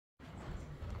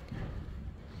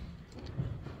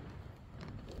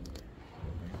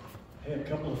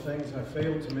couple of things I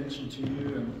failed to mention to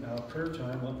you in our prayer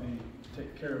time. Let me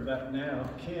take care of that now.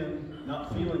 Ken,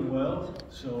 not feeling well,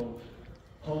 so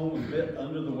home a bit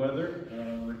under the weather,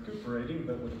 recuperating,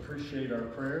 but would appreciate our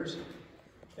prayers.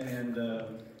 And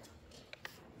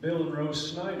Bill and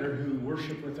Rose Snyder, who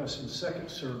worship with us in second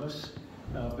service,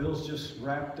 Bill's just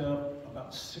wrapped up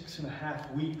about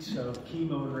 6.5 weeks of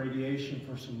chemo and radiation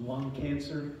for some lung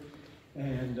cancer,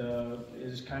 and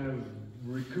is kind of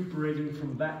recuperating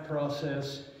from that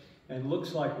process, and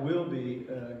looks like we'll be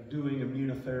doing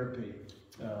immunotherapy,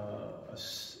 a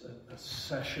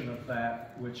session of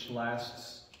that which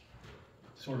lasts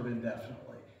sort of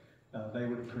indefinitely. They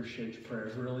would appreciate your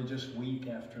prayers. Really just week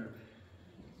after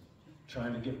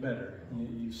trying to get better.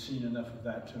 You've seen enough of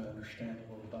that to understand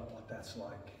a little about what that's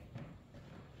like.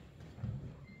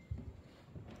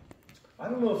 I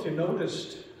don't know if you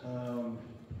noticed,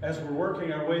 as we're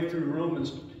working our way through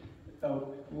Romans,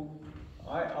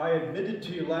 I admitted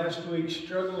to you last week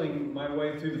struggling my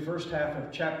way through the first half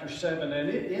of chapter 7, and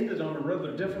it ended on a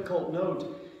rather difficult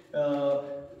note,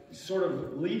 sort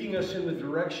of leading us in the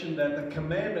direction that the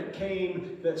commandment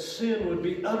came that sin would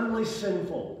be utterly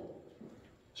sinful,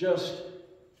 just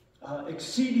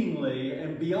exceedingly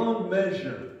and beyond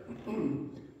measure.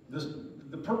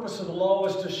 The purpose of the law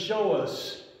was to show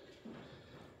us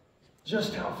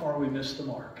just how far we missed the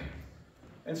mark.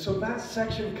 And so that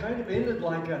section kind of ended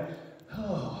like a,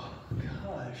 oh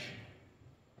gosh.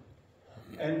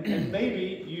 And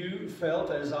maybe you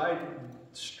felt, as I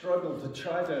struggled to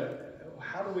try to,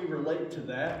 how do we relate to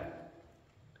that?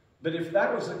 But if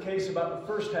that was the case about the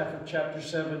first half of chapter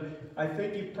 7, I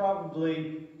think you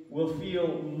probably will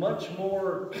feel much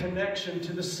more connection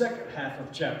to the second half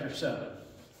of chapter 7.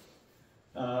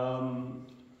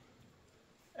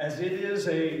 As it is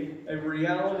a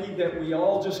reality that we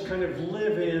all just kind of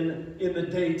live in the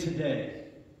day-to-day.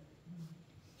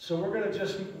 So we're going to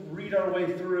just read our way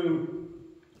through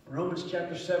Romans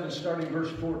chapter 7, starting verse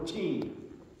 14.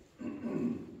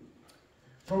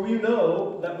 For we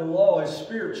know that the law is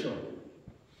spiritual,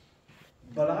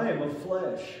 but I am of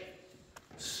flesh,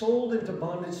 sold into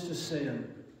bondage to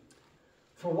sin.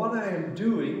 For what I am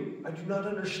doing, I do not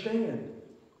understand.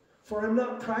 For I am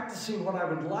not practicing what I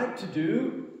would like to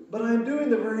do, but I am doing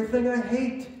the very thing I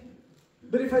hate.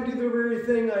 But if I do the very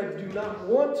thing I do not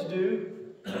want to do,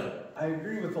 I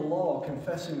agree with the law,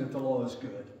 confessing that the law is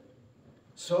good.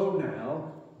 So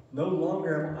now, no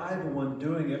longer am I the one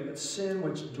doing it, but sin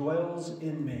which dwells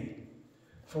in me.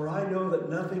 For I know that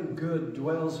nothing good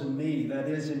dwells in me, that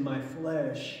is, in my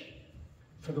flesh.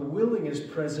 For the willing is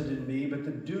present in me, but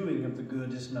the doing of the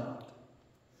good is not.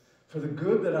 For the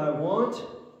good that I want,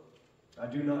 I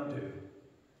do not do.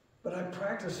 But I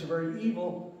practice the very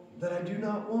evil that I do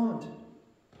not want.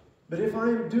 But if I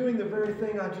am doing the very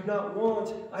thing I do not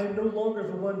want, I am no longer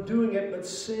the one doing it, but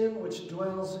sin which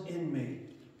dwells in me.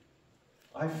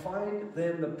 I find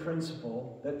then the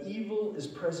principle that evil is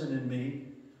present in me,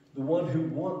 the one who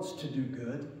wants to do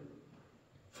good.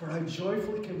 For I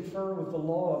joyfully confer with the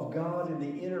law of God in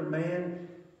the inner man,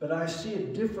 but I see a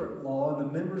different law in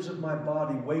the members of my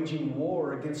body, waging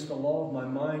war against the law of my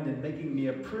mind and making me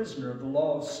a prisoner of the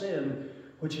law of sin,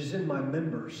 which is in my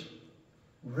members.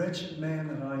 Wretched man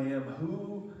that I am,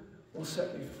 who will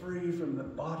set me free from the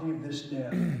body of this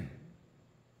death?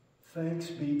 Thanks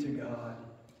be to God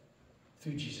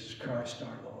through Jesus Christ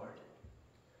our Lord.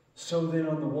 So then,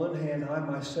 on the one hand, I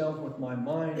myself with my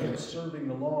mind am serving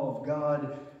the law of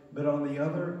God, but on the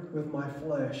other, with my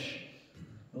flesh,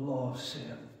 the law of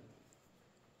sin.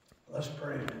 Let's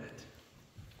pray a minute.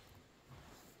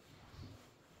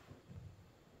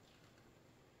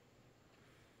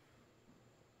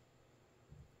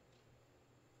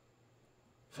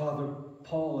 Father,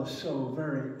 Paul is so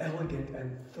very elegant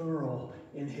and thorough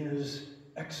in his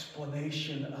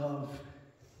explanation of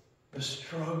the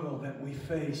struggle that we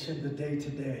face in the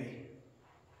day-to-day.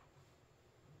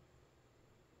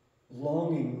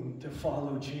 Longing to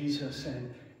follow Jesus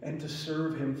and to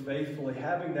serve him faithfully,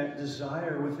 having that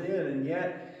desire within, and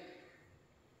yet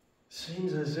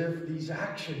seems as if these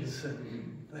actions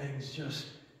and things just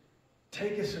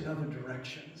take us in other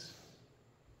directions.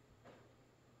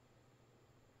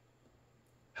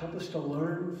 Help us to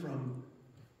learn from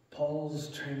Paul's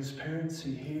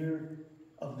transparency here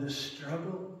of this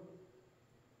struggle,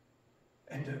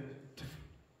 and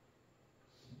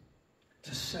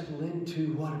to settle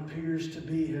into what appears to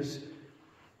be his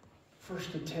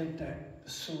first attempt at the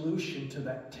solution to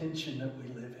that tension that we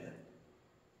live in.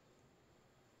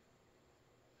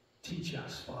 Teach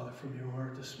us, Father, from your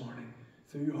word this morning.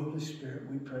 Through your Holy Spirit,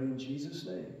 we pray in Jesus'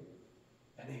 name,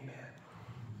 and amen.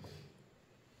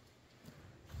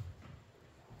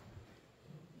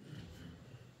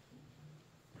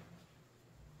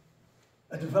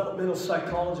 A developmental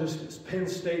psychologist at Penn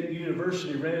State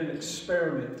University ran an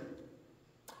experiment.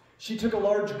 She took a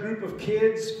large group of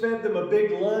kids, fed them a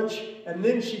big lunch, and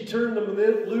then she turned them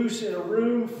loose in a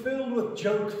room filled with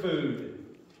junk food.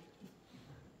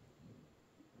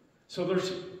 So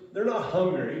they're not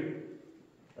hungry,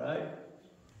 right?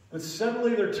 But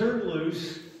suddenly they're turned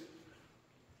loose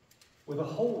with a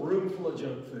whole room full of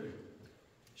junk food.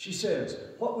 She says,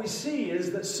 what we see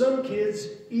is that some kids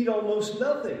eat almost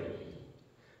nothing,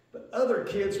 but other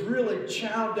kids really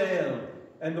chow down.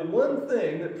 And the one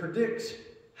thing that predicts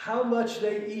how much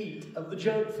they eat of the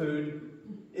junk food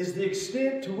is the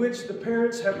extent to which the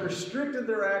parents have restricted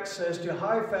their access to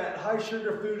high-fat,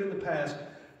 high-sugar food in the past.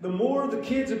 The more the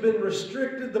kids have been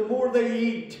restricted, the more they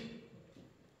eat.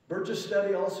 Burgess'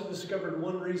 study also discovered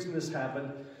one reason this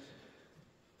happened.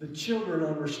 The children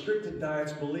on restricted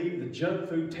diets believed that junk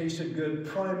food tasted good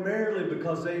primarily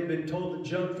because they had been told that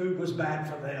junk food was bad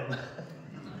for them.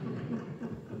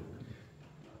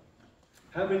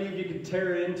 How many of you can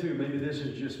tear into, maybe this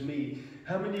is just me,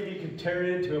 how many of you can tear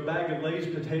into a bag of Lay's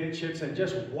potato chips and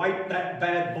just wipe that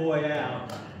bad boy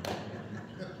out?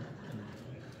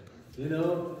 You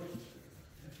know,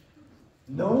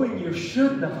 knowing you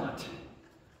should not.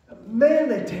 Man,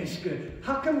 they taste good.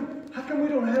 How come we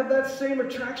don't have that same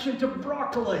attraction to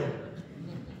broccoli?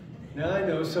 Now, I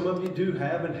know some of you do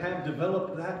have and have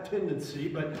developed that tendency,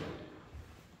 but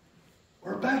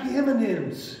or a bag of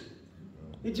M&Ms.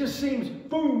 It just seems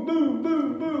boom, boom,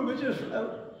 boom, boom. It just,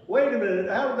 wait a minute,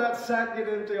 how did that sack get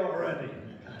empty already?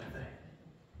 Kind of thing.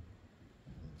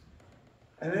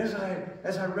 And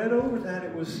as I read over that,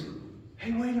 it was,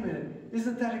 hey, wait a minute.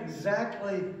 Isn't that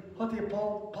exactly what the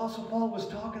Apostle Paul was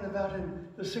talking about in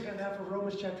the second half of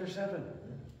Romans chapter 7?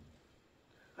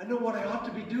 I know what I ought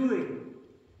to be doing.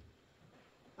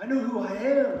 I know who I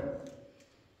am.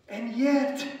 And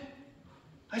yet,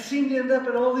 I seem to end up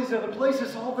in all these other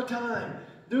places all the time,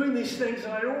 doing these things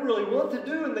that I don't really want to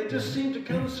do, and they just seem to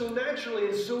come so naturally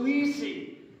and so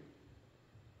easy.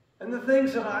 And the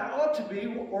things that I ought to be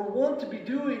or want to be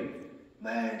doing,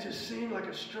 man, just seem like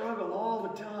a struggle all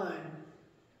the time.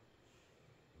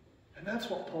 And that's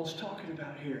what Paul's talking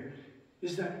about here,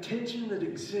 is that tension that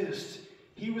exists.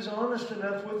 He was honest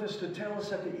enough with us to tell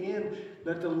us at the end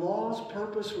that the law's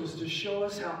purpose was to show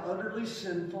us how utterly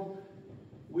sinful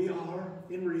we are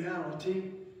in reality,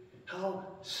 how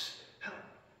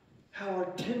our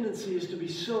tendency is to be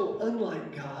so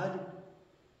unlike God.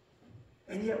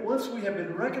 And yet once we have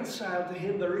been reconciled to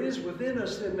Him, there is within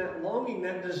us then that longing,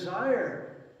 that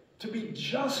desire to be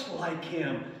just like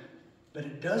Him. But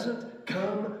it doesn't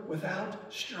come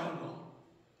without struggle.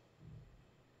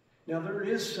 Now there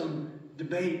is some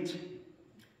debate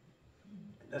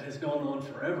that has gone on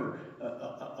forever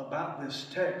about this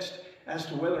text as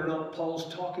to whether or not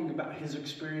Paul's talking about his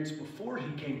experience before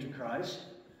he came to Christ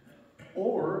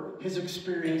or his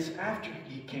experience after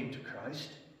he came to Christ.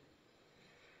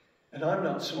 And I'm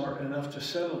not smart enough to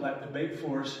settle that debate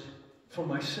for us. For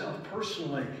myself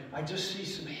personally, I just see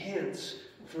some hints.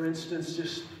 For instance,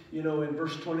 just, in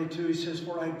verse 22, he says,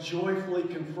 "For I joyfully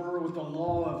confer with the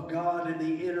law of God in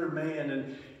the inner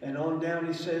man." And on down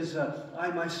he says, "I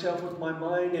myself with my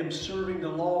mind am serving the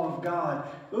law of God."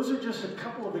 Those are just a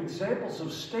couple of examples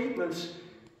of statements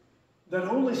that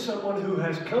only someone who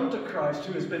has come to Christ,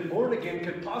 who has been born again,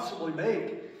 could possibly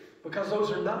make. Because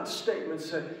those are not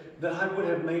statements that I would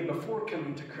have made before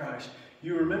coming to Christ.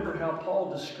 You remember how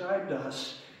Paul described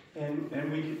us. And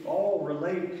we all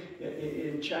relate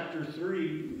in chapter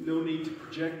 3. No need to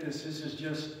project this. This is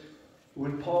just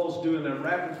when Paul's doing a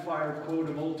rapid-fire quote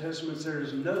of Old Testaments. There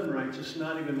is none righteous,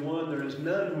 not even one. There is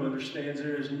none who understands.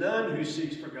 There is none who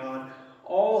seeks for God.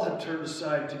 All have turned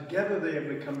aside. Together they have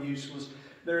become useless.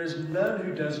 There is none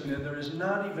who does good. There is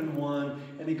not even one.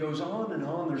 And he goes on and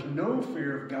on. There's no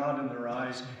fear of God in their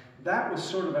eyes. That was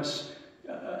sort of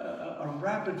a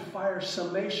rapid-fire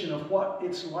summation of what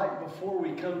it's like before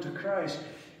we come to Christ.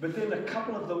 But then a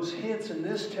couple of those hints in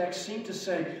this text seem to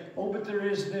say, oh, but there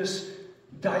is this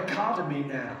dichotomy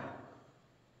now.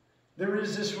 There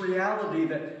is this reality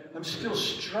that I'm still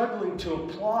struggling to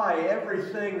apply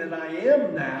everything that I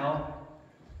am now.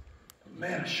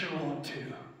 Man, I sure want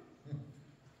to.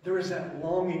 There is that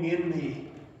longing in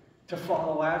me to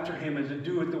follow after Him and to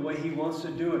do it the way He wants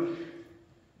to do it.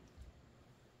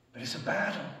 But it's a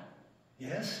battle,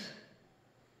 yes?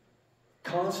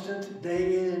 Constant,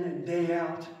 day in and day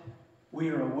out, we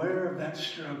are aware of that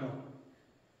struggle.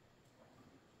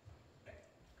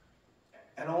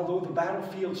 And although the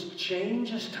battlefields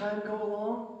change as time goes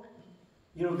along,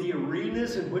 the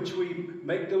arenas in which we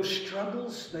make those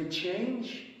struggles, they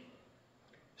change.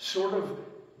 Sort of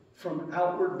from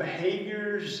outward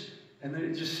behaviors And then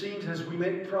it just seems as we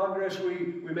make progress, we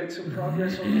make some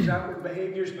progress on these outward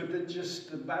behaviors, but then just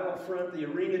the battlefront, the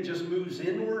arena just moves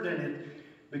inward, and it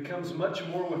becomes much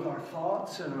more with our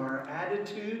thoughts and our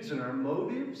attitudes and our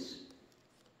motives.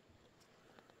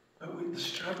 But the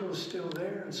struggle is still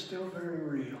there and still very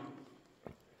real.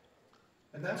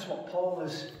 And that's what Paul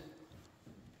is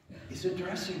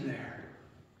addressing there.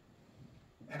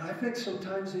 And I think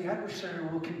sometimes the adversary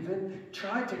will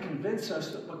try to convince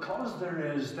us that because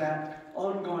there is that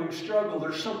ongoing struggle,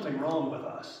 there's something wrong with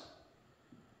us.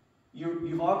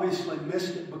 You've obviously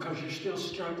missed it because you're still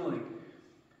struggling.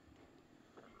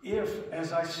 If,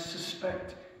 as I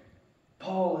suspect,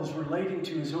 Paul is relating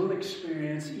to his own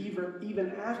experience,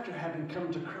 even after having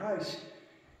come to Christ,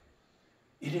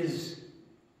 it is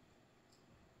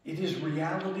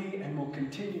reality and will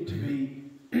continue to be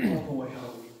all the way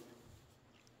home.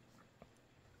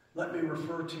 Let me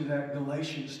refer to that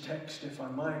Galatians text, if I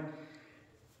might.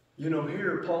 You know,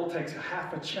 here Paul takes a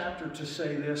half a chapter to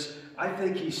say this. I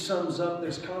think he sums up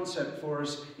this concept for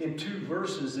us in 2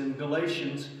 verses in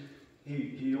Galatians.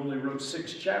 He only wrote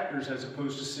 6 chapters as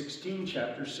opposed to 16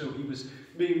 chapters, so he was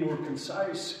being more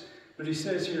concise. But he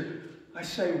says here, I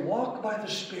say, walk by the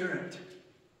Spirit,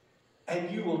 and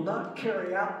you will not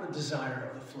carry out the desire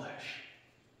of the flesh.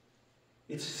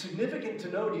 It's significant to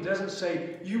note he doesn't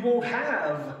say you won't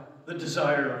have the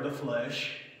desire of the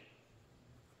flesh.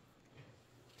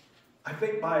 I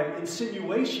think by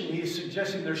insinuation he is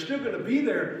suggesting they're still going to be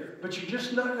there, but you're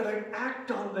just not going to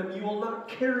act on them. You will not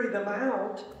carry them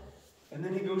out. And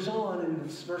then he goes on in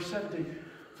verse 17,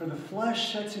 for the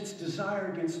flesh sets its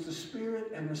desire against the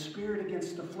Spirit, and the Spirit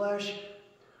against the flesh.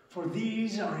 For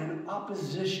these are in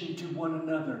opposition to one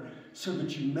another, so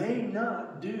that you may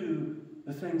not do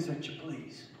the things that you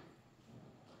please.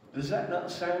 Does that not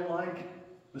sound like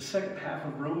the second half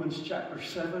of Romans chapter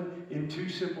 7 in 2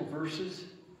 simple verses?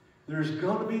 There's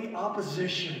going to be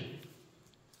opposition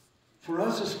for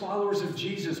us as followers of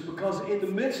Jesus, because in the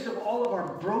midst of all of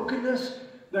our brokenness,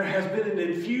 there has been an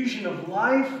infusion of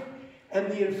life,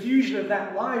 and the infusion of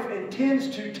that life intends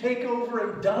to take over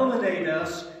and dominate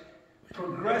us,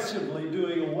 progressively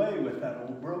doing away with that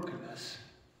old brokenness.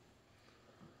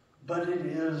 But it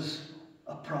is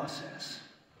a process.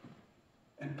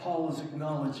 And Paul is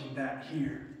acknowledging that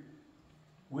here.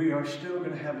 We are still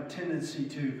going to have a tendency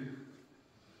to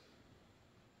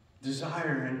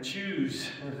desire and choose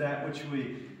that which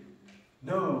we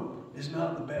know is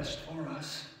not the best for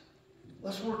us.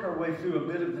 Let's work our way through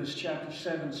a bit of this chapter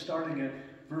 7, starting at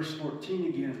verse 14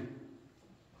 again.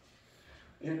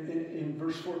 In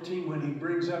verse 14, when he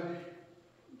brings up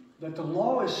that the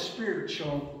law is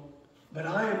spiritual, but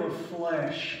I am of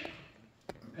flesh.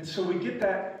 And so we get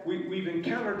that, we've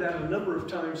encountered that a number of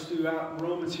times throughout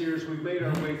Romans here as we've made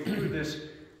our way through this.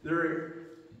 There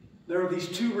are these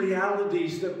 2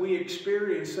 realities that we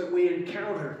experience, that we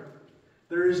encounter.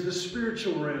 There is the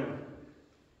spiritual realm,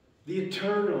 the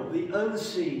eternal, the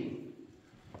unseen.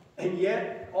 And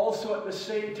yet, also at the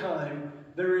same time,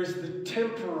 there is the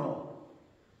temporal,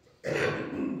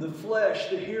 the flesh,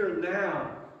 the here and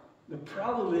now. The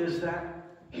problem is that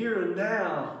here and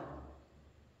now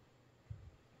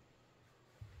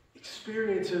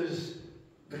experiences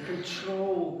the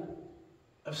control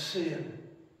of sin,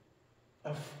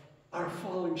 of our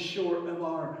falling short, of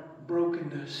our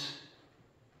brokenness.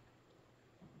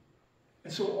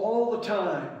 And so all the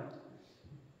time,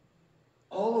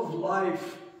 all of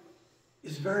life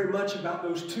is very much about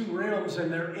those 2 realms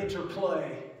and their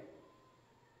interplay.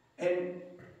 And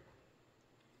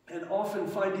often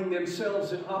finding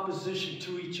themselves in opposition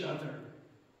to each other.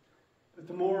 But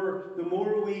the more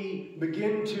we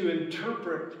begin to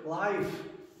interpret life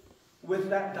with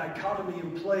that dichotomy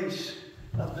in place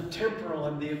of the temporal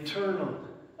and the eternal,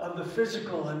 of the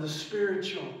physical and the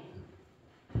spiritual,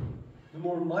 the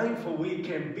more mindful we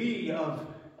can be of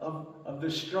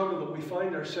the struggle that we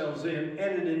find ourselves in,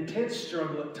 and an intense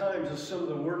struggle at times, as some of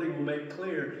the wording will make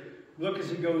clear. Look as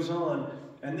he goes on,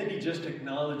 and then he just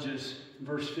acknowledges,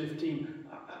 verse 15,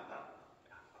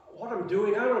 what I'm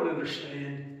doing, I don't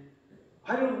understand.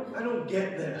 I don't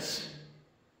get this.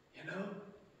 You know?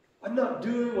 I'm not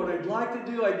doing what I'd like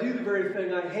to do. I do the very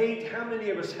thing I hate. How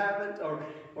many of us haven't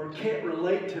or can't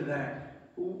relate to that?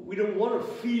 We don't want to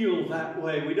feel that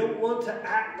way. We don't want to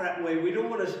act that way. We don't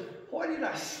want to, why did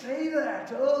I say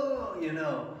that? Oh, you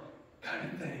know,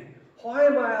 kind of thing. Why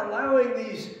am I allowing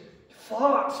these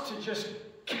thoughts to just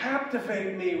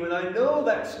captivate me when I know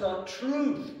that's not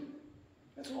truth?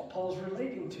 That's what Paul's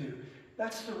relating to.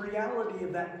 That's the reality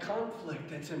of that conflict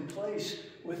that's in place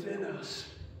within us.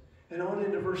 And on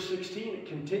into verse 16, it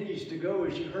continues to go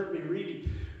as you heard me read.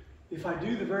 If I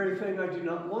do the very thing I do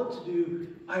not want to do,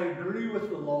 I agree with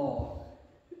the law.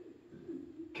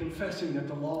 Confessing that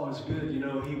the law is good. You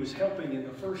know, he was helping in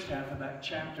the first half of that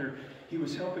chapter, he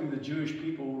was helping the Jewish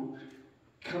people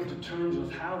come to terms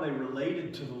with how they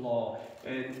related to the law.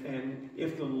 And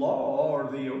if the law or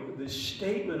the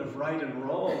statement of right and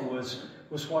wrong was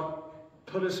what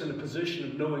put us in a position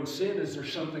of knowing sin, is there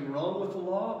something wrong with the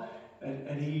law?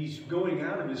 And he's going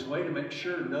out of his way to make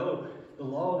sure, no, the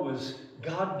law was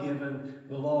God-given,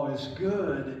 the law is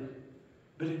good,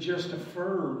 but it just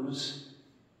affirms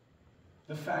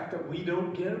the fact that we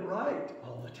don't get it right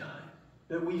all the time,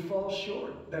 that we fall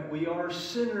short, that we are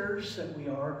sinners, that we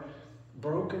are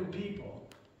broken people,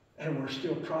 and we're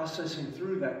still processing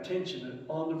through that tension. And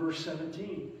on to verse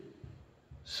 17.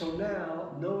 So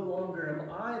now, no longer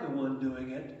am I the one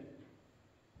doing it,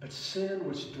 but sin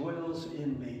which dwells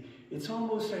in me. It's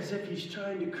almost as if he's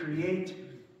trying to create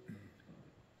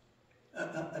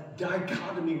a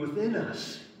dichotomy within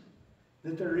us,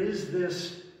 that there is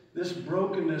this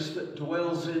brokenness that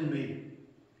dwells in me.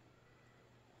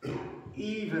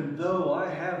 Even though I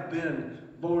have been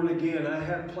born again, I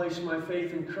have placed my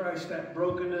faith in Christ, that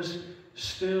brokenness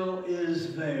still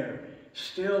is there,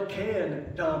 still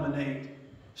can dominate,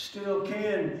 still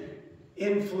can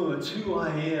influence who I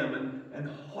am and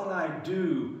what I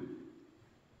do.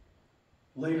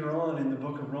 Later on in the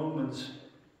book of Romans,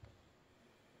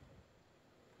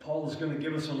 Paul is going to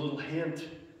give us a little hint.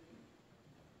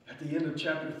 At the end of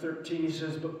chapter 13, he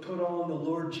says, but put on the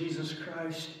Lord Jesus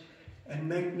Christ and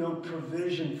make no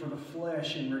provision for the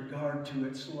flesh in regard to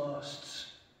its lusts.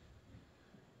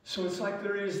 So it's like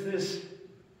there is this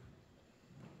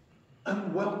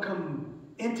unwelcome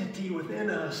entity within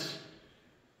us.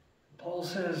 Paul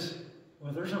says,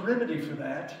 well, there's a remedy for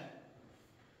that.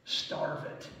 Starve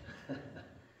it.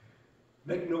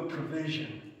 Make no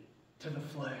provision to the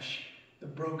flesh, the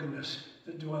brokenness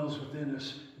that dwells within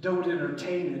us. Don't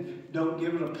entertain it. Don't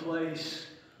give it a place.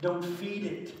 Don't feed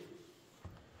it.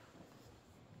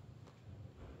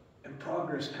 And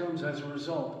progress comes as a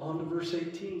result. On to verse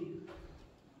 18.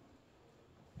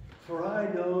 For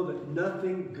I know that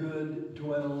nothing good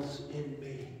dwells in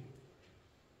me.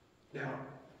 Now,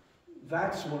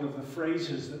 that's one of the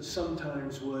phrases that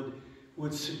sometimes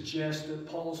would suggest that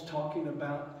Paul's talking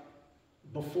about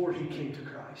before he came to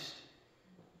Christ.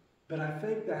 But I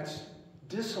think that's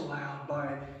disallowed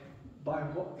by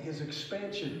what, his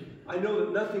expansion. I know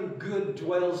that nothing good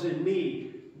dwells in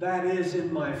me, that is,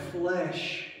 in my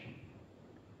flesh.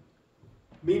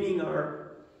 Meaning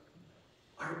our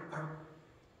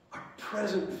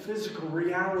present physical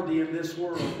reality in this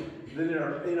world,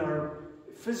 that in our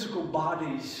physical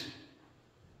bodies,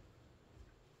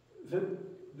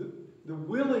 the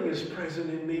willing is present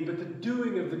in me, but the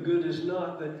doing of the good is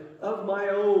not. That of my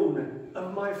own,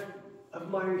 of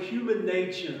my human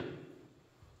nature,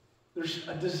 there's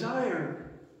a desire,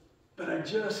 but I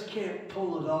just can't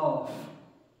pull it off.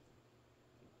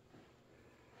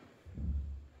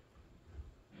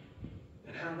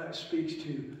 And how that speaks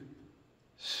to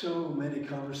so many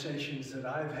conversations that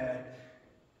I've had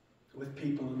with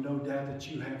people, and no doubt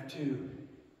that you have too,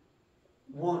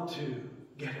 want to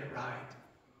get it right.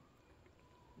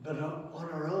 But on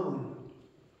our own,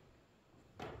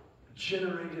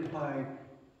 generated by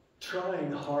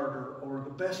trying harder or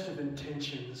the best of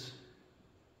intentions,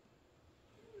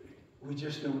 we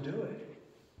just don't do it.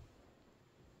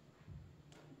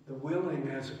 The willing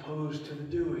as opposed to the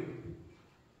doing.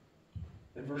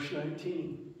 In verse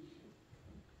 19,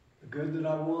 the good that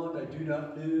I want, I do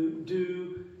not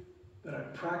do, but I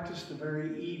practice the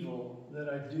very evil that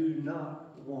I do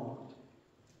not want.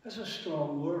 That's a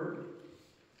strong word.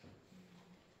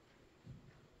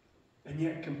 And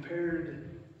yet,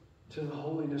 compared to the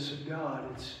holiness of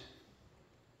God, it's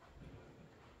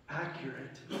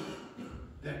accurate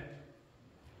that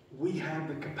we have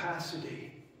the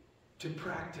capacity to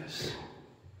practice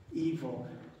evil.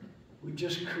 We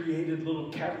just created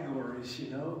little categories,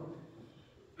 you know.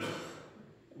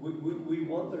 We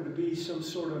want there to be some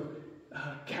sort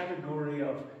of category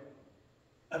of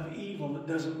evil that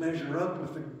doesn't measure up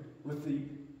with the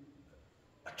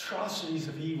atrocities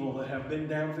of evil that have been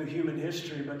down through human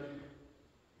history. But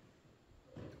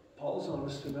Paul's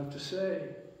honest enough to say,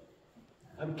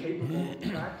 I'm capable of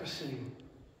practicing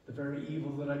the very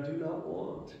evil that I do not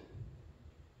want.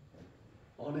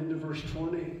 On into verse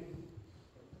 20.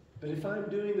 But if I'm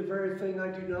doing the very thing I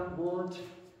do not want,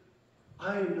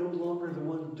 I am no longer the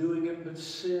one doing it, but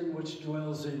sin which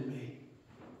dwells in me.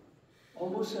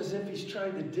 Almost as if he's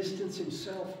trying to distance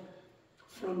himself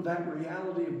from that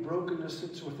reality of brokenness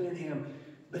that's within him.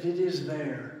 But it is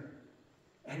there.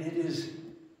 And it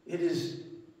is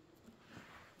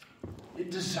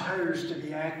It desires to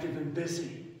be active and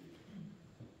busy.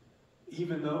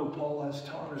 Even though Paul has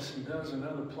taught us and does in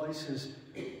other places,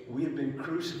 we have been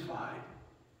crucified.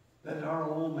 That our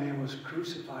old man was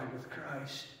crucified with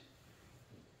Christ.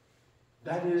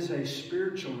 That is a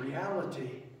spiritual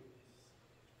reality.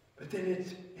 But then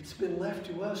it's been left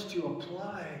to us to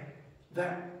apply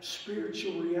that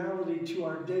spiritual reality to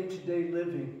our day-to-day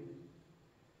living.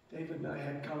 David and I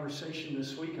had a conversation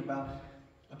this week about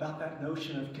that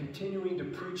notion of continuing to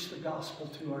preach the gospel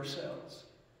to ourselves.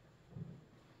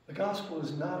 The gospel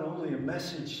is not only a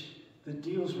message that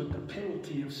deals with the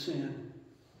penalty of sin,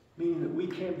 meaning that we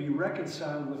can be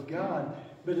reconciled with God,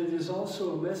 but it is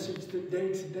also a message that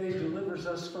day to day delivers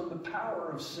us from the power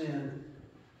of sin.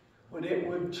 When it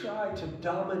would try to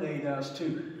dominate us,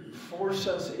 to force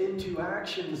us into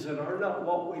actions that are not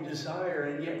what we desire,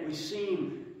 and yet we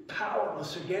seem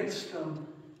powerless against them.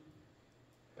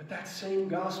 But that same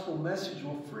gospel message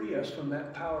will free us from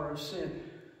that power of sin.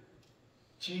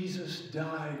 Jesus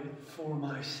died for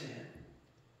my sin.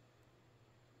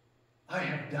 I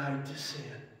have died to sin.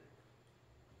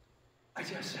 I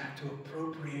just have to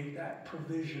appropriate that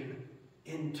provision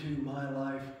into my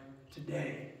life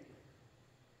today.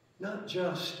 Not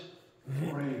just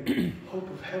for a hope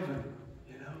of heaven,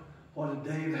 what a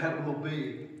day that will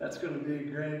be. That's going to be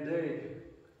a grand day.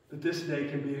 But this day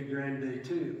can be a grand day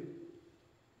too.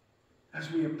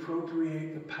 As we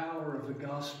appropriate the power of the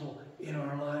gospel in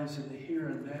our lives in the here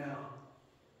and now,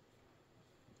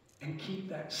 and keep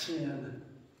that sin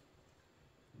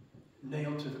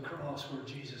nailed to the cross where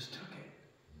Jesus took it.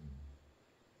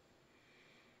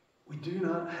 We do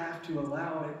not have to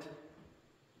allow it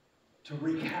to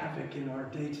wreak havoc in our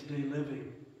day-to-day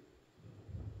living.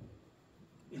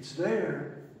 It's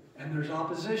there, and there's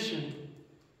opposition.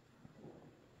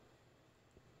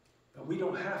 But we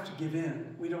don't have to give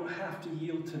in. We don't have to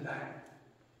yield to that.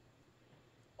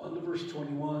 On to verse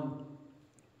 21.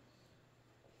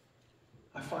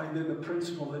 I find then the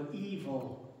principle that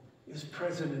evil is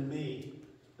present in me,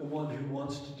 the one who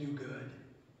wants to do good.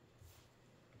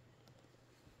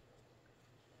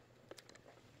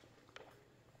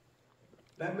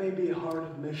 That may be a hard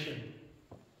admission.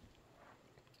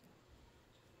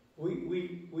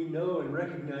 We know and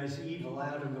recognize evil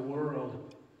out in the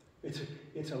world.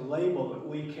 It's a label that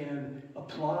we can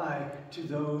apply to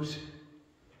those.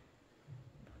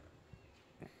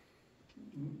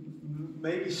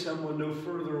 Maybe someone no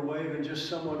further away than just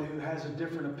someone who has a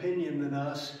different opinion than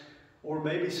us, or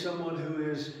maybe someone who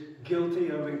is guilty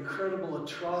of incredible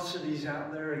atrocities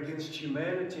out there against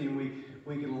humanity.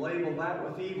 We can label that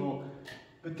with evil.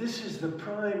 But this is the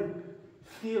prime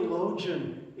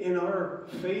theologian in our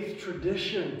faith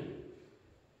tradition.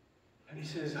 And he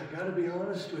says, I got to be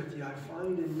honest with you, I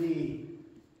find in me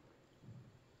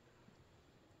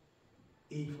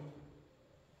evil.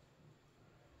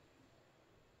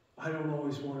 I don't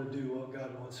always want to do what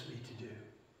God wants me to do.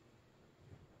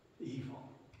 Evil.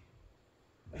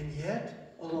 And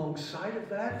yet, alongside of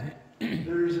that,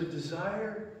 there is a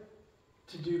desire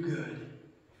to do good.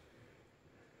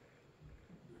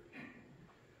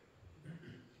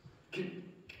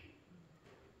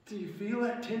 Do you feel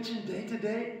that tension day to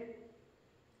day?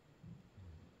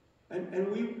 And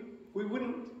we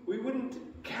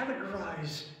wouldn't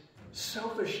categorize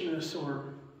selfishness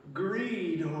or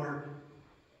greed or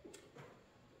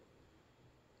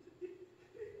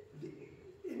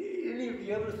any of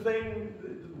the other thing, the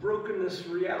brokenness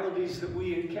realities that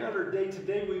we encounter day to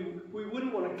day. We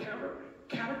wouldn't want to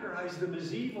categorize them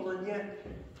as evil, and yet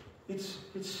it's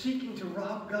seeking to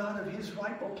rob God of his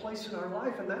rightful place in our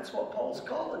life, and that's what Paul's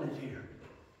calling it here.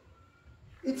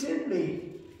 It's in me.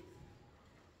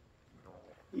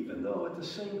 Even though at the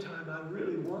same time I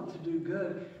really want to do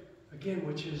good, again,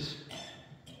 which is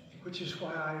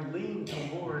why I lean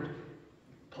toward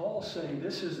Paul saying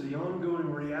this is the ongoing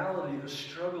reality, the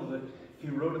struggle that he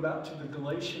wrote about to the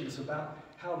Galatians, about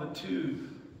how the two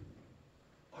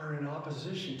are in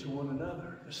opposition to one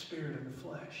another, the spirit and the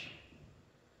flesh.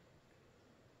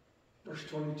 Verse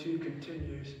 22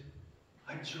 continues,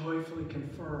 I joyfully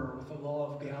confer with the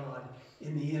law of God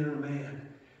in the inner man.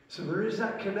 So there is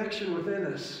that connection within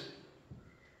us.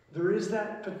 There is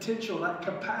that potential, that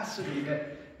capacity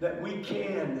that we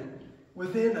can,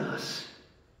 within us,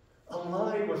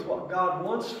 align with what God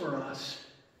wants for us.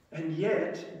 And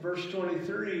yet, verse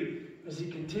 23, as he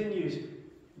continues,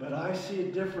 but I see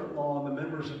a different law in the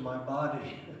members of my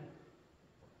body.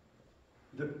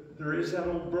 There is that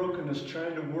old brokenness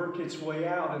trying to work its way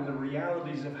out in the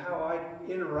realities of how I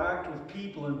interact with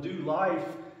people and do life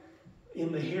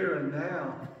in the here and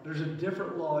now. There's a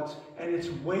different law, and it's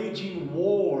waging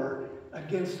war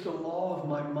against the law of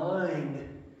my mind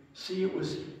See, it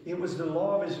was the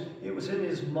law of it was in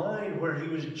his mind where he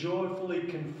was joyfully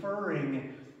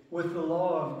conferring with the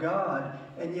law of God.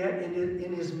 And yet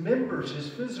in his members, his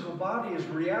physical body, his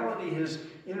reality, his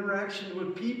interaction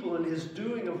with people, and his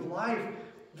doing of life,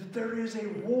 that there is a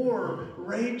war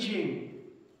raging,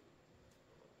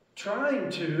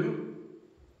 trying to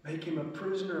make him a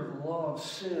prisoner of the law of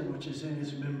sin which is in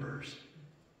his members.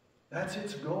 That's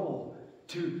its goal,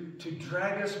 to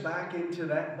drag us back into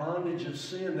that bondage of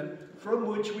sin from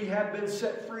which we have been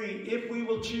set free if we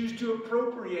will choose to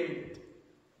appropriate it.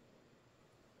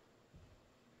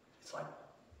 It's like,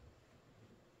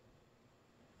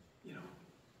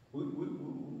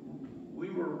 we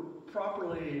were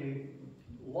properly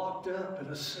locked up in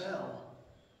a cell,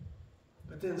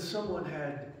 but then someone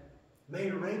had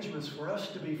made arrangements for us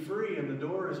to be free, and the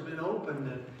door has been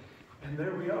opened, and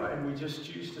there we are, and we just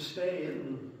choose to stay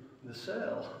in the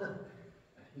cell.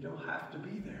 You don't have to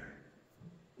be there.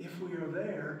 If we are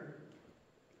there,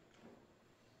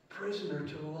 prisoner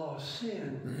to the law of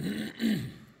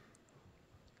sin,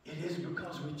 it is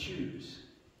because we choose.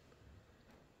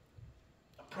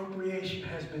 Appropriation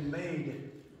has been made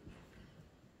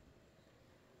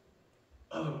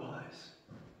otherwise.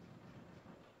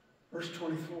 Verse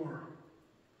 24.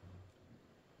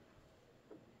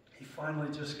 He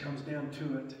finally just comes down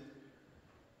to it.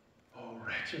 Oh,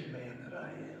 wretched man that I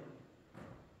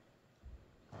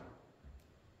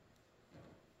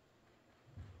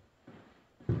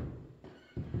am.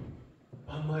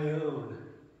 On my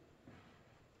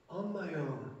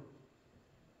own,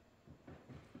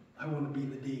 I want to be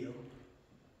the deal.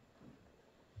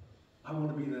 I want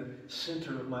to be the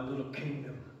center of my little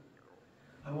kingdom.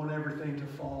 I want everything to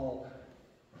fall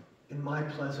in my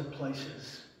pleasant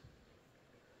places.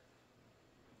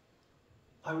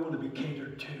 I want to be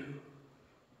catered to.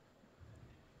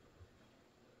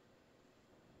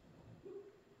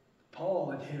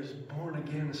 Paul, in his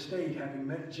born-again state, having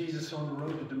met Jesus on the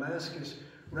road to Damascus,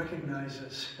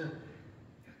 recognizes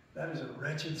that is a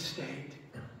wretched state.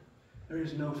 There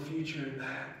is no future in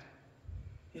that.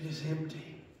 It is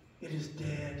empty. It is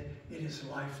dead. It is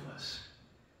lifeless.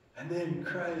 And then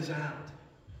cries out,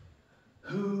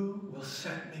 "Who will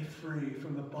set me free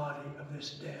from the body of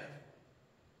this death?"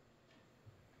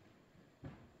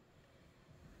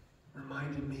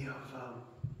 Reminded me of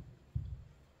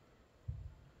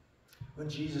when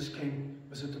Jesus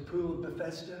was at the pool of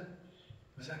Bethesda.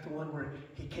 Was that the one where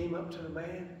he came up to the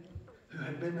man who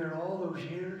had been there all those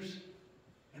years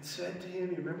and said to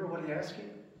him, you remember what he asked him?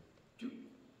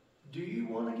 Do you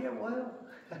want to get well?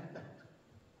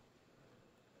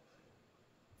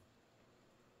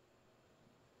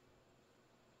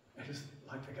 And it's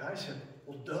like the guy said,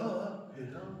 well, duh,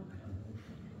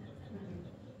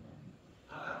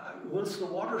 once the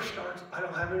water starts, I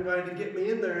don't have anybody to get me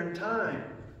in there in time.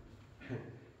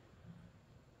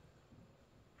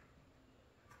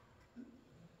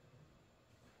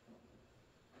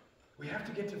 We have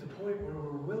to get to the point where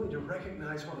we're willing to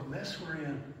recognize what a mess we're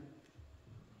in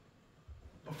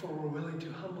before we're willing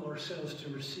to humble ourselves to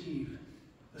receive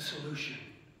the solution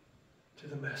to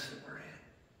the mess that we're in.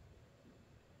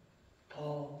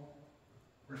 Paul,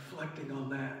 reflecting on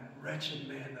that, wretched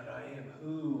man that I am,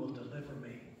 who will deliver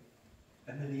me?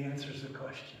 And then he answers the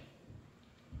question.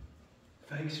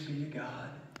 Thanks be to God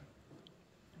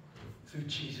through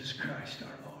Jesus Christ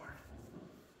our Lord.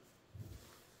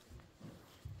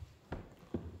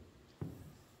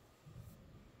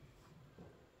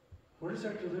 Where does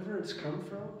our deliverance come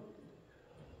from?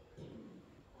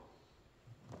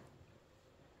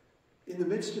 In the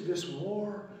midst of this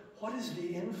war, what is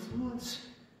the influence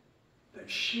that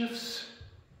shifts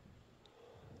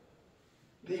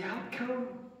the outcome?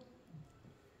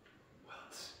 Well,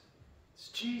 it's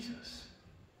Jesus.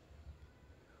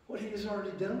 What he has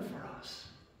already done for us,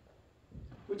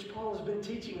 which Paul has been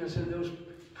teaching us in those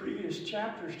previous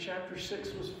chapters. Chapter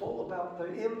 6 was full about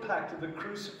the impact of the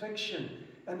crucifixion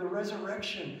and the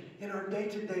resurrection in our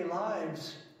day-to-day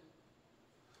lives.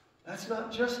 That's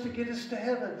not just to get us to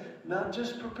heaven, not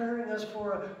just preparing us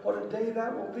for what a day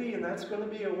that will be, and that's going to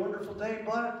be a wonderful day,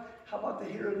 but how about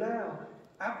the here and now?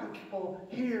 Applicable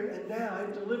here and now.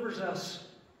 It delivers us.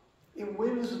 It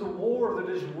wins the war that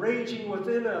is raging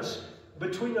within us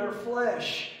between our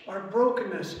flesh, our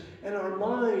brokenness, and our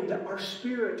mind, our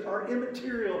spirit, our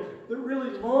immaterial that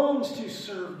really longs to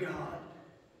serve God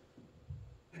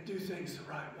and do things the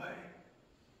right way.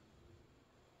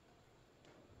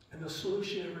 And the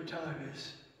solution every time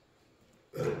is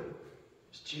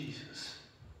Jesus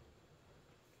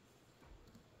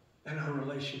and our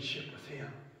relationship with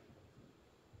him.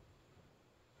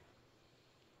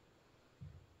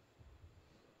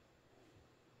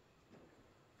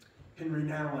 Henry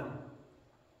Nouwen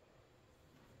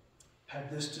had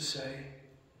this to say.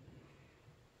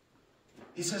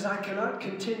 He says, I cannot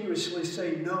continuously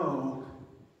say no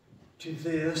to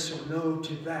this or no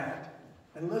to that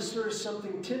unless there is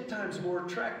something 10 times more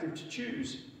attractive to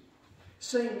choose.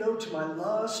 Saying no to my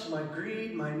lust, my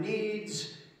greed, my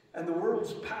needs, and the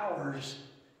world's powers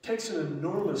takes an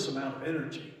enormous amount of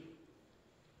energy.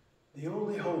 The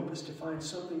only hope is to find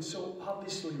something so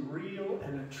obviously real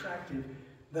and attractive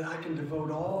that I can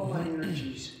devote all my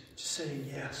energies to saying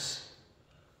yes.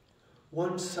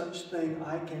 One such thing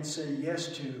I can say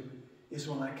yes to is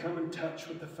when I come in touch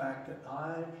with the fact that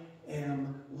I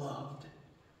am loved.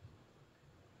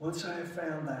 Once I have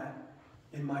found that,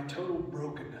 in my total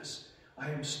brokenness, I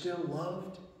am still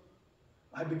loved,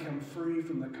 I become free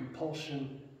from the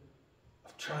compulsion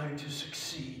of trying to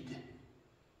succeed.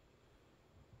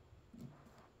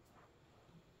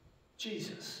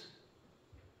 Jesus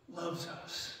loves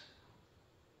us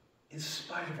in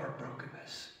spite of our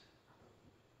brokenness,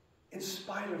 in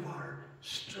spite of our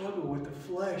struggle with the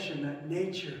flesh and that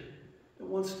nature that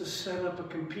wants to set up a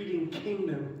competing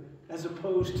kingdom as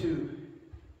opposed to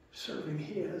serving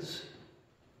His.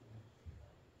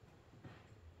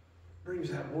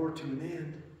 Brings that war to an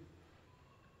end.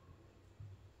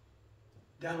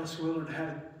 Dallas Willard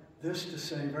had this to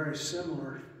say, very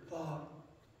similar thought.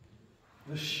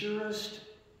 The surest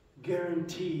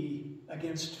guarantee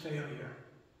against failure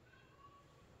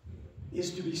is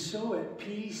to be so at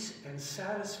peace and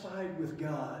satisfied with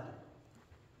God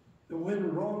that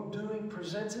when wrongdoing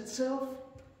presents itself,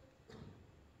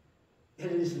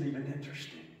 it isn't even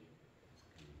interesting.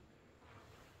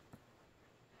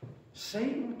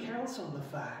 Satan counts on the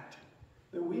fact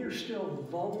that we are still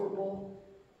vulnerable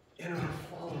in our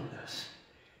fallenness.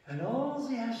 And all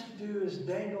he has to do is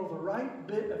dangle the right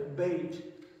bit of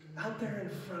bait out there in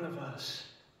front of us,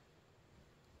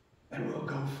 and we'll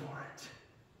go for it.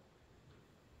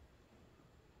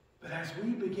 But as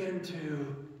we begin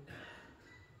to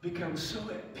become so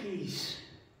at peace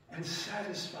and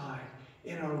satisfied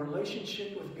in our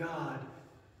relationship with God,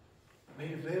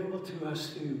 made available to us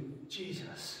through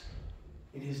Jesus,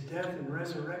 in His death and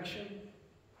resurrection,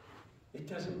 it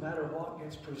doesn't matter what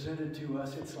gets presented to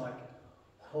us. It's like,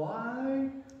 why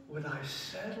would I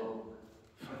settle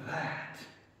for that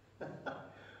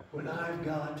when I've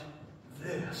got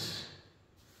this?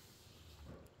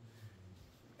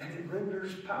 And it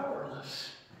renders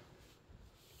powerless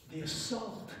the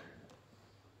assault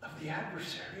of the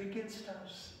adversary against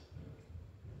us.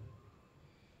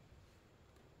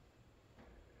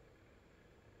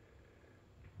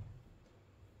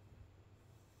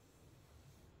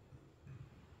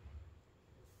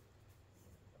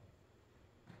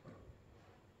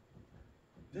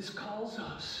 This calls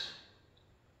us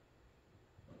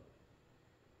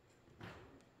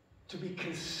to be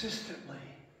consistently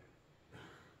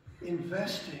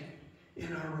investing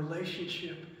in our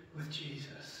relationship with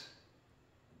Jesus.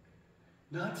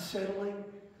 Not settling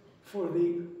for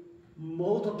the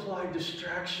multiplied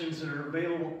distractions that are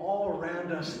available all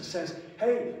around us that says,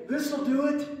 hey, this will do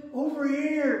it over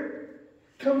here.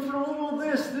 Come for a little of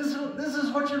this. This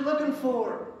is what you're looking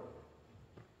for.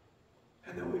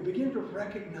 And then we begin to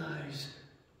recognize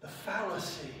the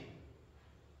fallacy,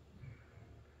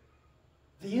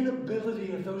 the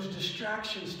inability of those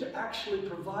distractions to actually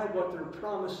provide what they're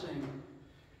promising.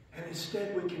 And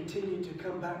instead we continue to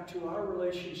come back to our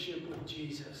relationship with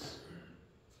Jesus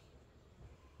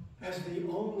as the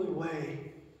only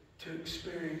way to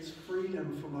experience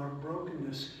freedom from our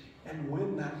brokenness and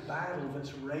win that battle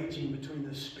that's raging between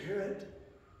the Spirit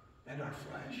and our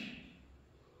flesh.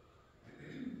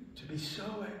 To be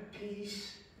so at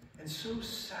peace and so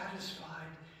satisfied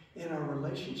in our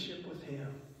relationship with Him.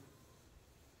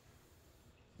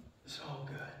 It's all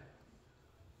good.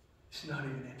 It's not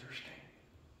even interesting.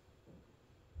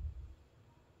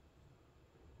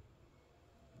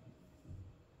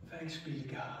 Thanks be to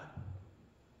God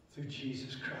through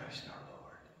Jesus Christ our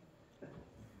Lord.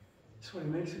 That's what He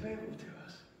makes available to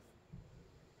us.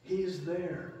 He is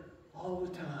there all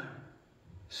the time.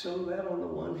 So that on the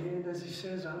one hand, as He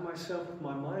says, I myself with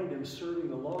my mind am serving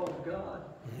the law of God.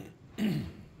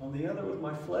 On the other, with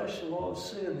my flesh, the law of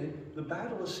sin. The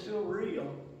battle is still real.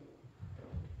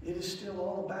 It is still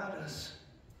all about us.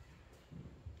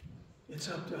 It's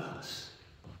up to us.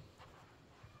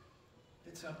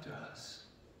 It's up to us.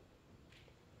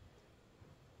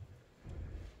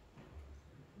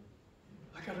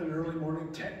 I got an early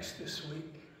morning text this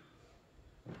week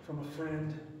from a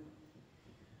friend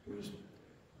who's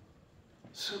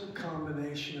some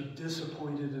combination of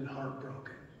disappointed and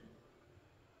heartbroken.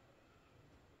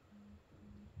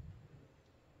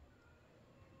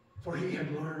 For he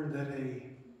had learned that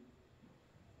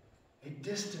a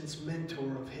distance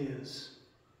mentor of his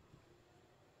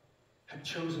had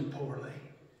chosen poorly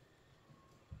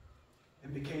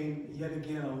and became yet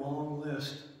again a long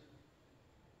list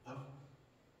of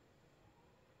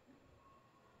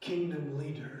kingdom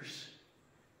leaders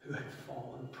who had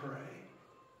fallen prey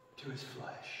to his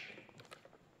flesh.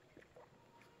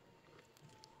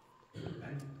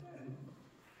 And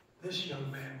this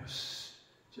young man was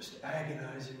just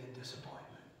agonizing in disappointment.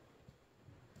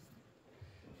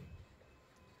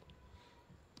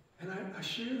 And I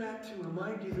share that to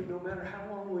remind you that no matter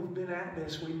how long we've been at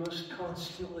this, we must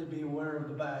constantly be aware of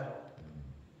the battle.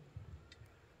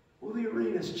 Will the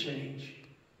arenas change?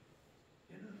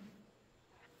 You know,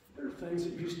 there are things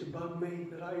that used to bug me,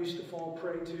 that I used to fall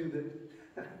prey to,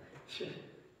 that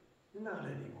not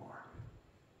anymore.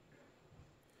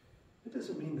 It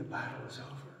doesn't mean the battle is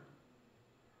over.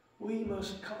 We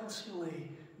must constantly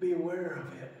be aware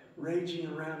of it, raging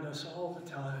around us all the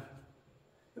time.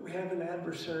 That we have an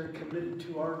adversary committed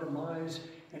to our demise,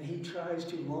 and he tries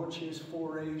to launch his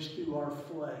forays through our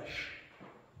flesh,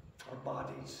 our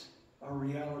bodies, our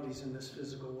realities in this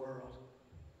physical world.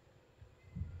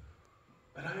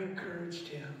 But I encouraged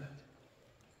him that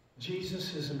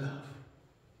Jesus is enough.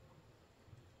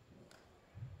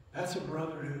 That's a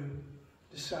brother who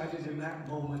decided in that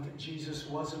moment that Jesus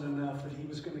wasn't enough, that he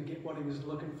was going to get what he was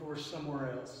looking for somewhere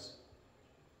else.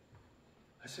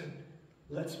 I said,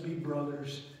 let's be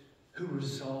brothers who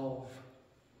resolve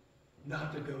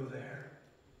not to go there.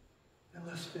 And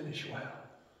let's finish well.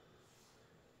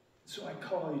 So I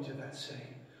call you to that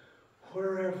same.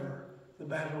 Wherever the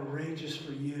battle rages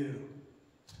for you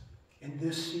in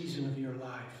this season of your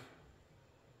life,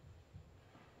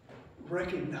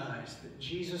 recognize that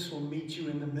Jesus will meet you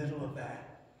in the middle of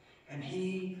that. And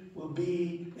he will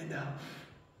be enough.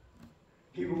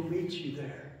 He will meet you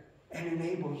there and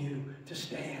enable you to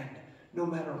stand no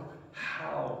matter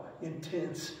how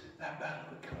intense that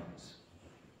battle becomes.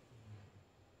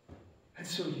 And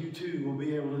so you too will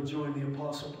be able to join the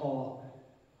Apostle Paul.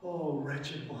 Oh,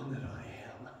 wretched one that I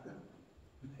am.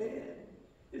 Man,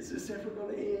 is this ever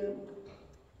going to end?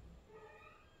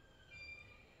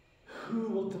 Who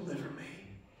will deliver me?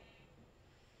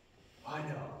 I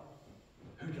know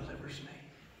who delivers me.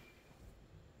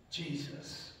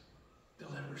 Jesus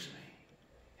delivers me.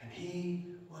 And he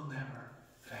will never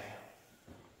fail.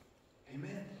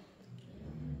 Amen.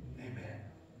 Amen.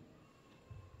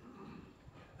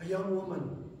 A young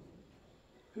woman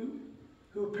who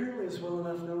apparently is well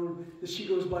enough known that she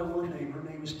goes by one name. Her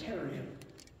name is Terrian.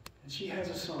 And she has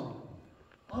a song.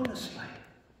 Honestly,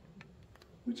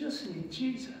 we just need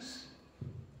Jesus.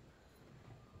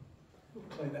 We'll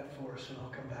play that for us and I'll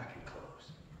come back and close.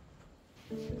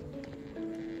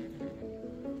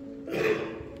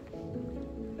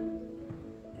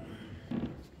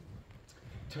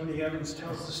 Tony Evans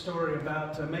tells the story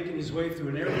about making his way through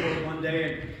an airport one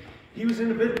day, and he was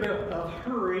in a bit of a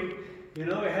hurry. You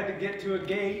know, he had to get to a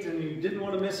gate, and he didn't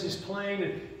want to miss his plane,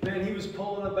 and man, he was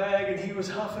pulling a bag, and he was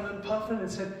huffing and puffing,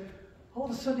 and said, all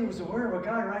of a sudden he was aware of a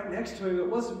guy right next to him that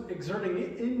wasn't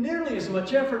exerting nearly as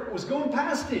much effort, was going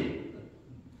past him.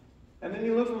 And then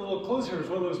he looked a little closer. It was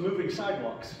one of those moving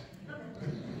sidewalks.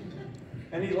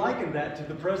 And he likened that to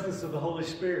the presence of the Holy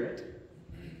Spirit.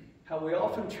 How we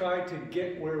often try to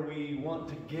get where we want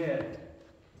to get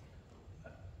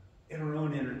in our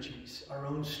own energies, our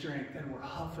own strength, and we're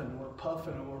huffing, we're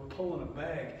puffing, and we're pulling a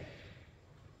bag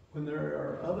when there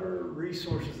are other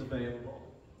resources available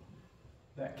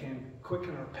that can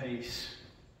quicken our pace.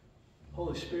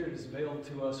 Holy Spirit is available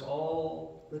to us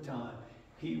all the time.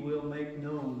 He will make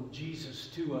known Jesus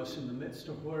to us in the midst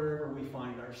of wherever we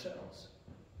find ourselves.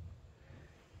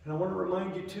 And I want to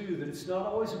remind you too that it's not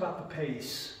always about the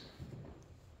pace.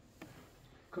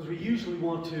 Because we usually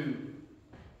want to,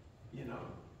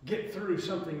 get through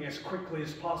something as quickly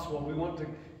as possible. We want to,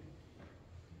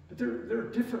 but there are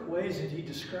different ways that he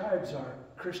describes our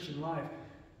Christian life.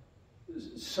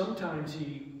 Sometimes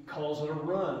he calls it a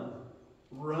run.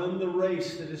 Run the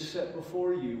race that is set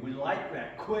before you. We like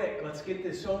that. Quick, let's get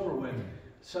this over with.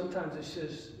 Sometimes he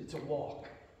says it's a walk.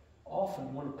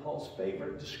 Often one of Paul's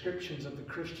favorite descriptions of the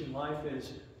Christian life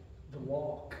is the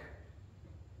walk.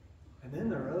 And then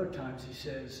there are other times he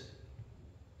says,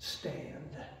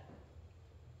 stand.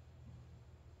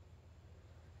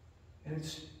 And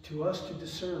it's to us to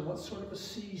discern what sort of a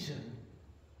season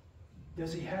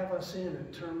does he have us in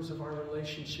terms of our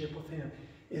relationship with him.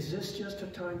 Is this just a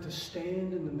time to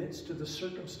stand in the midst of the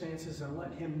circumstances and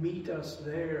let him meet us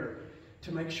there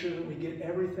to make sure that we get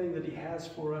everything that he has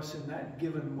for us in that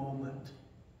given moment?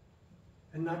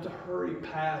 And not to hurry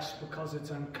past because it's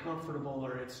uncomfortable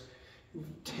or it's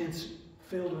tense,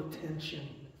 filled with tension.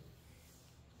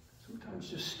 Sometimes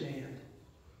just stand.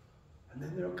 And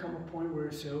then there'll come a point where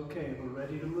you say, okay, we're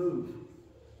ready to move.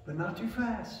 But not too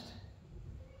fast.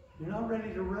 You're not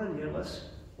ready to run yet.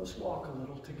 Let's walk a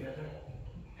little together.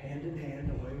 Hand in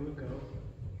hand, away we go.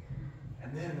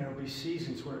 And then there'll be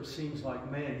seasons where it seems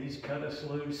like, man, he's cut us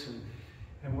loose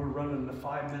and we're running the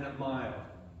 5-minute mile.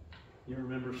 You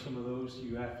remember some of those,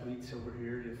 you athletes over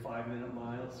here, the 5-minute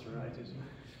miles, right?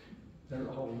 They're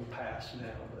all in the past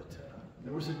now, but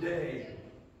there was a day.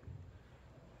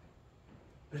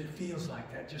 But it feels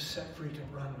like that, just set free to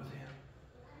run with him.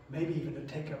 Maybe even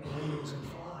to take up wings and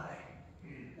fly.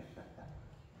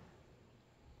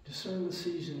 Discern the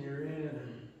season you're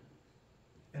in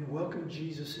and welcome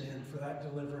Jesus in for that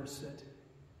deliverance that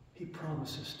he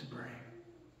promises to bring.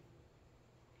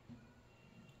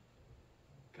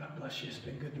 God bless you. It's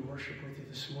been good to worship with you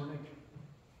this morning.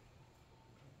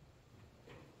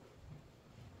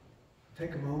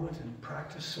 Take a moment and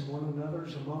practice some one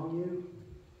another's among you.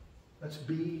 Let's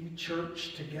be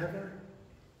church together.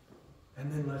 And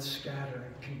then let's scatter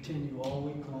and continue all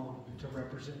week long to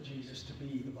represent Jesus, to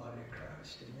be the body of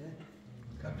Christ. Amen.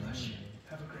 God bless you.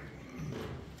 Have a great week.